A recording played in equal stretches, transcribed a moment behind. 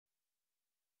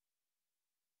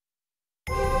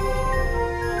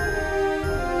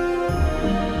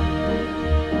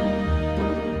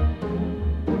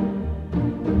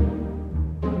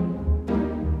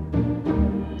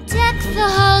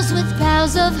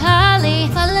boughs of holly,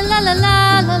 fa la la la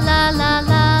la la la la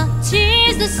la.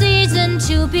 'Tis the season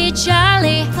to be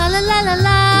jolly, fa la la la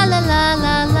la la la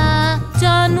la la.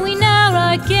 Don we now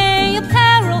our gay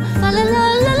apparel, fa la la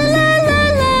la la la la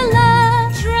la la.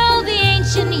 Troll the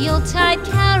ancient Yuletide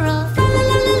carol, fa la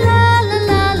la la la la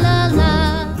la la la.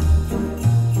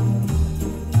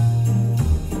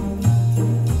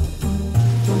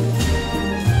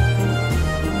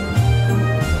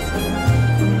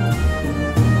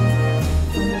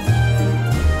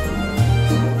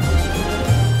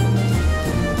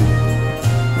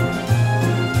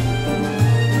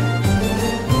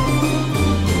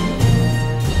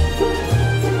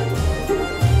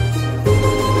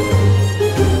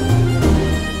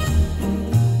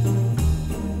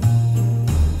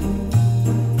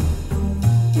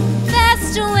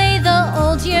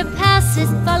 Year passes,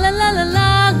 fa la la la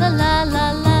la la la la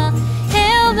la.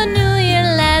 Hail the new year,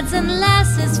 lads and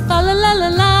lasses, fa la la la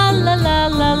la